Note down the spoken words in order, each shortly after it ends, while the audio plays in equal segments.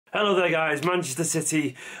Hello there guys, Manchester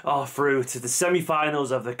City are through to the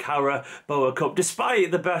semi-finals of the Carabao Cup.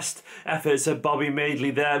 Despite the best efforts of Bobby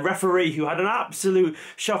Madeley, their referee, who had an absolute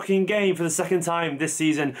shocking game for the second time this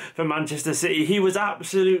season for Manchester City. He was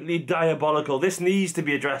absolutely diabolical. This needs to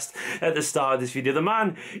be addressed at the start of this video. The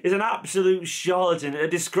man is an absolute charlatan, a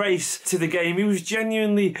disgrace to the game. He was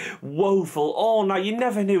genuinely woeful all night. You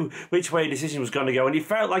never knew which way a decision was going to go, and he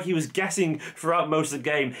felt like he was guessing throughout most of the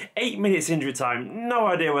game. 8 minutes injury time, no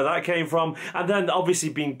idea where that came from, and then obviously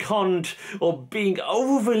being conned or being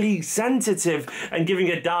overly sensitive and giving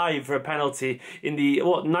a dive for a penalty in the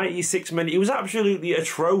 96th minute. He was absolutely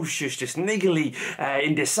atrocious, just niggly,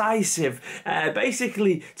 indecisive,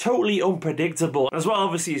 basically totally unpredictable. As well,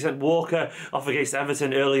 obviously, he sent Walker off against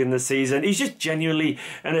Everton early in the season. He's just genuinely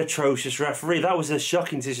an atrocious referee. That was a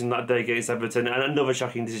shocking decision that day against Everton, and another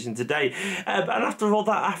shocking decision today. And after all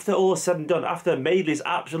that, after all said and done, after Madeley's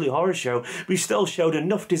absolute horror show, we still showed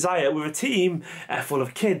enough desire with a team full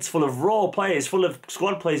of kids, full of raw players, full of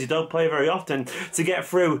squad players who don't play very often, to get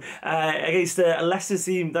through against a Leicester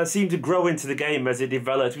team that seemed to grow into the game as it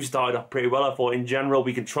developed. We started off pretty well, I thought. In general,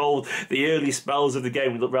 we controlled the early spells of the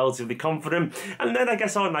game. We looked relatively confident, and then I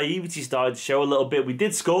guess our naivety started to show a little bit. We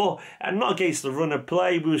did score, and not against the run of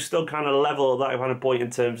play. We were still kind of level at that kind of point in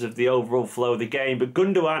terms of the overall flow of the game, but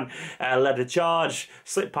Gundogan led a charge,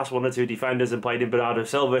 slipped past one or two defenders and played in Bernardo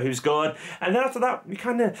Silva, who scored. And then after that, we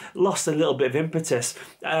kind of lost a little bit of impetus.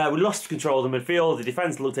 We lost control of the midfield. The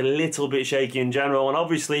defence looked a little bit shaky in general, and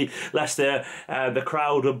obviously Leicester, the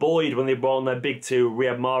crowd were buoyed when they brought on their big two,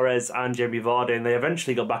 Riyad Mahrez and Jamie Vardy, and they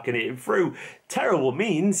eventually got back in it through terrible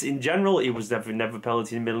means. In general, it was never a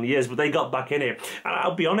penalty in the middle of the years, but they got back in it. And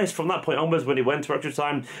I'll be honest, from that point onwards, when it went to extra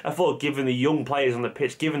time, I thought, given the young players on the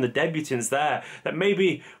pitch, given the debutants there, that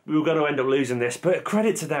maybe we were going to end up losing this. But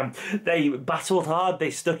credit to them, they battled hard, they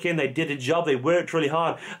stuck in, they did a job, they worked really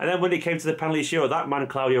hard. And then when it came to the penalty shootout, that man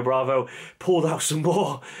Claudio Bravo pulled out some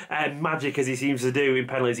more magic, as he seems to do in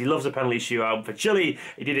penalties. He loves a penalty shootout. For Chile,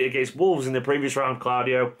 he did it against Wolves in the previous round.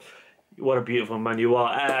 Claudio, what a beautiful man you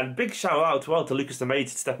are. And big shout out to Lucas Esteemed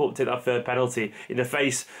to step up to take that third penalty in the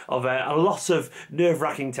face of a lot of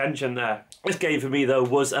nerve-wracking tension there. This game for me, though,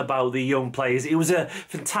 was about the young players. It was a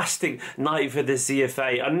fantastic night for the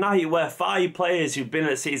CFA, a night where 5 players who've been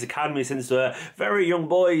at City's academy since they were very young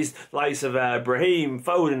boys, the likes of Brahim,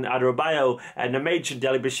 Foden, Carabao, and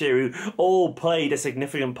Dele-Bashiru, all played a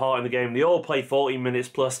significant part in the game. They all played 40 minutes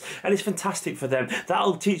plus, and it's fantastic for them.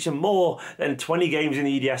 That'll teach them more than 20 games in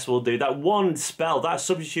the EDS will do. That one spell, that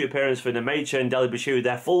substitute appearance for Nemecha and Dele-Bashiru,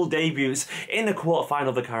 their full debuts in the quarter-final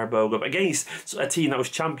of the Carabao Cup against a team that was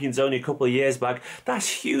champions only a couple of years back, that's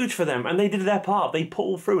huge for them, and they did their part. They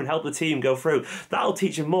pulled through and helped the team go through. That'll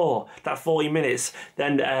teach them more, that 40 minutes,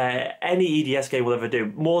 than any EDS game will ever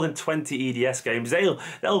do. More than 20 EDS games.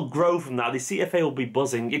 They'll grow from that. The CFA will be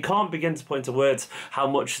buzzing. You can't begin to put into words how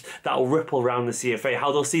much that'll ripple around the CFA,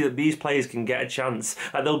 how they'll see that these players can get a chance,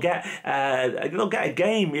 and they'll get a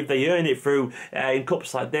game if they earn it through in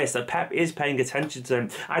cups like this, that Pep is paying attention to them.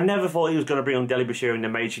 I never thought he was going to bring on Dele-Bashiru and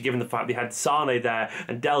Nemecha, given the fact they had Sane there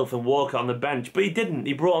and Delph and Walker on the bench, but he didn't.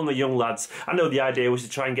 He brought on the young lads. I know the idea was to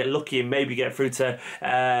try and get lucky and maybe get through to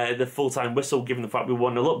the full-time whistle, given the fact we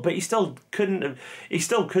won a lot, but he still couldn't have. He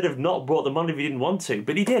still could have not brought them on if he didn't want to,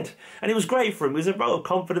 but he did, and it was great for him. It was a vote of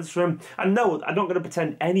confidence for him. And no, I'm not going to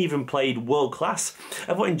pretend any of them played world class.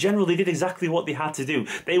 I thought in general they did exactly what they had to do.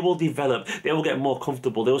 They will develop. They will get more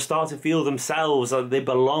comfortable. They will start to feel themselves like they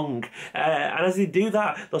belong, and as they do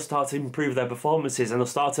that, they'll start to improve their performances, and they'll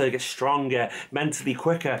start to get stronger, mentally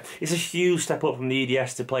quicker. It's a huge step up from the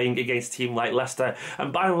EDS to playing against a team like Leicester,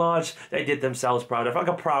 and by and large they did themselves proud. I felt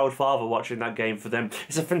like a proud father watching that game for them.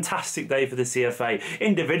 It's a fantastic day for the CFA.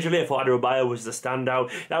 Individually, I thought Carabao was the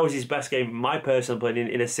standout. That was his best game, in my personal opinion,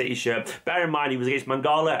 in a City shirt. Bear in mind he was against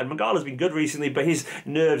Mangala, and Mangala's been good recently, but his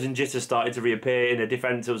nerves and jitters started to reappear in a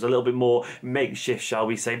defence that was a little bit more makeshift, shall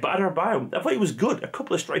we say. But Carabao, I thought he was good. A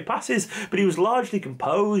couple of stray passes, but he was largely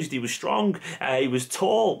composed. He was strong. He was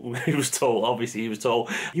tall. He was tall, obviously he was tall.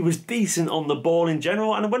 He was decent on the ball in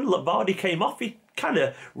general, and when Vardy came off, he kind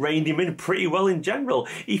of reined him in pretty well in general.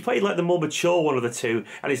 He played like the more mature one of the two,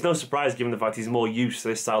 and it's no surprise given the fact he's more used to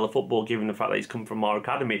this style of football, given the fact that he's come from our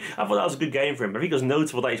academy. I thought that was a good game for him. I think it was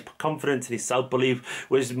notable that his confidence and his self-belief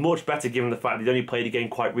was much better, given the fact he'd only played a game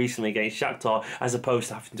quite recently against Shakhtar, as opposed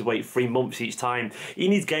to having to wait 3 months each time. He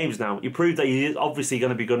needs games now. He proved that he is obviously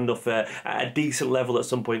going to be good enough at a decent level at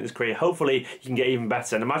some point in his career. Hopefully he can get even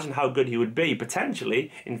better, and imagine how good he would be,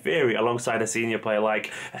 potentially, in theory, alongside a senior player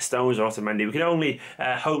like Stones or Otamendi. We can only only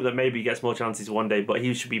hope that maybe he gets more chances one day, but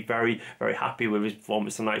he should be very, very happy with his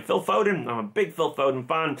performance tonight. Phil Foden, I'm a big Phil Foden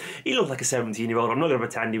fan. He looked like a 17-year-old. I'm not going to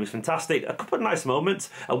pretend he was fantastic. A couple of nice moments,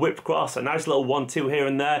 a whipped cross, a nice little 1-2 here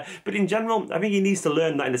and there. But in general, I think he needs to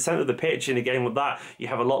learn that in the centre of the pitch, in a game like that, you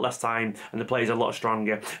have a lot less time and the players are a lot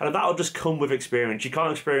stronger. And that'll just come with experience. You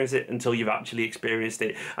can't experience it until you've actually experienced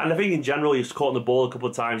it. And I think in general, he's caught on the ball a couple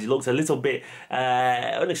of times. He looked a little bit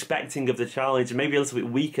unexpecting of the challenge, and maybe a little bit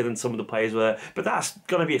weaker than some of the players were. But that's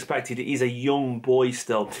going to be expected. He's a young boy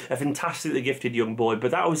still, a fantastically gifted young boy.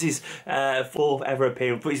 But that was his fourth ever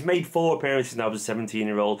appearance. But he's made 4 appearances now as a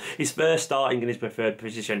 17-year-old. His first starting in his preferred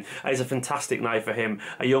position. And it's a fantastic night for him.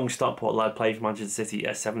 A young Stockport lad playing for Manchester City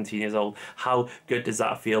at 17 years old. How good does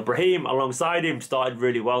that feel? Brahim, alongside him, started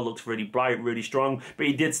really well, looked really bright, really strong, but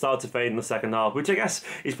he did start to fade in the second half, which I guess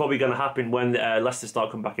is probably going to happen when Leicester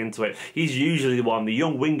start coming back into it. He's usually the one, the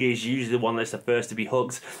young winger is usually the one that's the first to be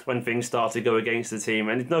hooked when things start to go against the team,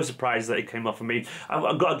 and it's no surprise that it came off for me.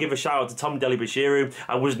 I've got to give a shout out to Tom Dele-Bashiru.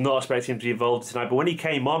 I was not expecting him to be involved tonight, but when he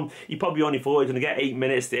came on, he probably only thought he was going to get 8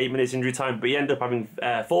 minutes, the 8 minutes injury time, but he ended up having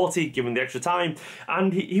 40, given the extra time,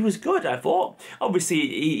 and he was good, I thought.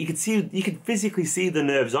 Obviously, you could physically see the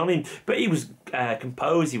nerves on him, but he was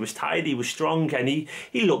composed, he was tidy, he was strong, and he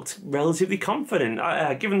looked relatively confident.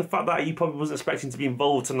 Given the fact that he probably wasn't expecting to be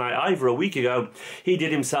involved tonight either a week ago, he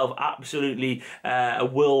did himself absolutely a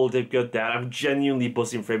world of good there. I'm genuinely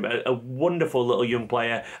buzzing for him. A wonderful little young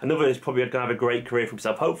player. Another who's probably going to have a great career for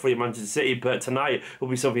himself, hopefully at Manchester City, but tonight will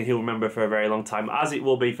be something he'll remember for a very long time, as it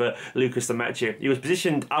will be for Lucas Demetriou. He was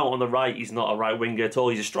positioned out on the right. He's not a right winger at all.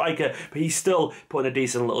 He's a striker, but he's still putting a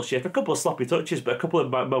decent little shift. A couple of sloppy touches, but a couple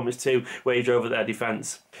of moments too where he drove at their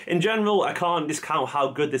defence. In general, I can't discount how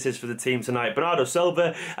good this is for the team tonight. Bernardo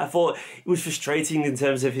Silva, I thought it was frustrating in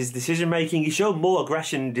terms of his decision making. He showed more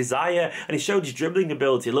aggression and desire, and he showed his dribbling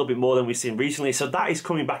ability a little bit more than we've seen recently, so that is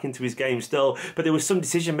coming back into his game still, but there was some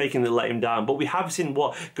decision making that let him down. But we have seen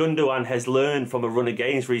what Gundogan has learned from a run of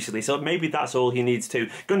games recently, so maybe that's all he needs to.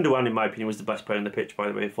 Gundogan, in my opinion, was the best player on the pitch, by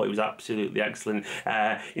the way. I thought he was absolutely excellent.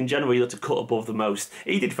 In general, he looked a cut above the most.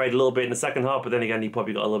 He did fade a little bit in the second half, but then again, he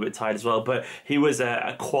probably got a little bit tired as well, but he was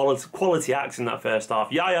a quality act in that first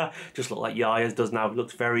half. Yaya just looked like Yaya does now. He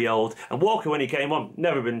looked very old. And Walker, when he came on,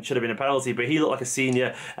 should have been a penalty, but he looked like a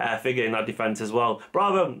senior figure in that defence as well.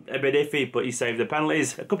 Bravo, a bit iffy, but he saved the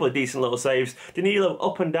penalties. A couple of decent little saves. Danilo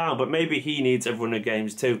up and down, but maybe he needs a run of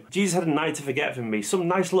games too. Jesus had a night to forget for me. Some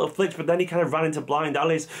nice little flicks, but then he kind of ran into blind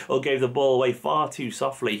alleys or gave the ball away far too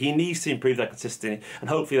softly. He needs to improve that consistency, and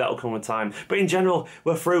hopefully that will come with time. But in general,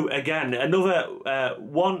 we're through again. Another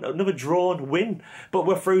drawn win, but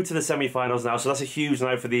we're through to the semi-finals now, so that's a huge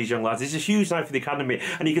night for these young lads. It's a huge night for the academy,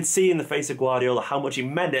 and you could see in the face of Guardiola how much he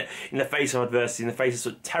meant it in the face of adversity, in the face of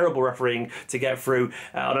such terrible refereeing, to get through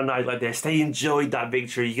on a night like this. They enjoyed that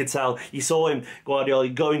victory. You could tell, you saw him, Guardiola,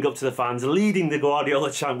 going up to the fans, leading the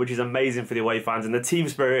Guardiola chant, which is amazing for the away fans, and the team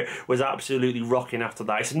spirit was absolutely rocking after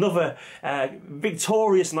that. It's another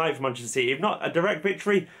victorious night for Manchester City. If not a direct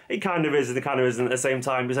victory, it kind of is and it kind of isn't at the same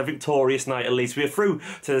time. It's a victorious night at least. We're through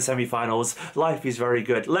to the semi-finals. Life is very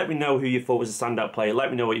good. Let me know who you thought was a standout player.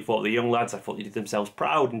 Let me know what you thought of the young lads. I thought they did themselves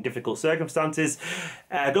proud in difficult circumstances.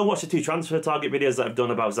 Go watch the 2 transfer target videos that I've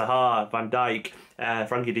done about Zaha, Van Dijk,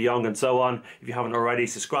 Frankie de Jong and so on. If you haven't already,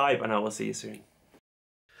 subscribe and I will see you soon.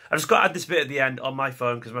 I just got to add this bit at the end on my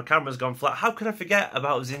phone because my camera's gone flat. How could I forget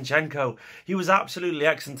about Zinchenko? He was absolutely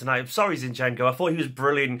excellent tonight. I'm sorry, Zinchenko. I thought he was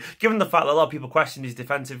brilliant, given the fact that a lot of people questioned his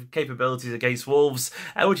defensive capabilities against Wolves,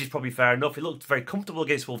 which is probably fair enough. He looked very comfortable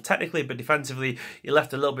against Wolves technically, but defensively, he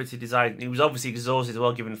left a little bit to desire. He was obviously exhausted as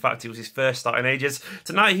well, given the fact it was his first start in ages.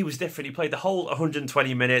 Tonight, he was different. He played the whole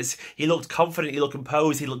 120 minutes. He looked confident. He looked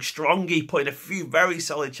composed. He looked strong. He put in a few very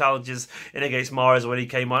solid challenges in against Mahrez when he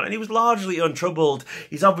came on, and he was largely untroubled.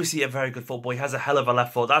 He's obviously a very good footballer. He has a hell of a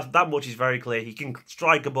left foot. That much is very clear. He can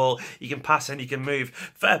strike a ball, he can pass and he can move.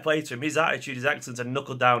 Fair play to him. His attitude is excellent and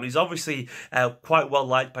knuckle down. He's obviously quite well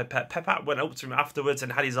liked by Pep. Pep went up to him afterwards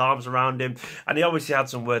and had his arms around him, and he obviously had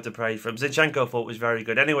some word to pray for him. Zinchenko thought was very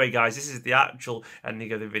good. Anyway, guys, this is the actual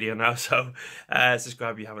ending of the video now, so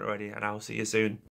subscribe if you haven't already, and I'll see you soon.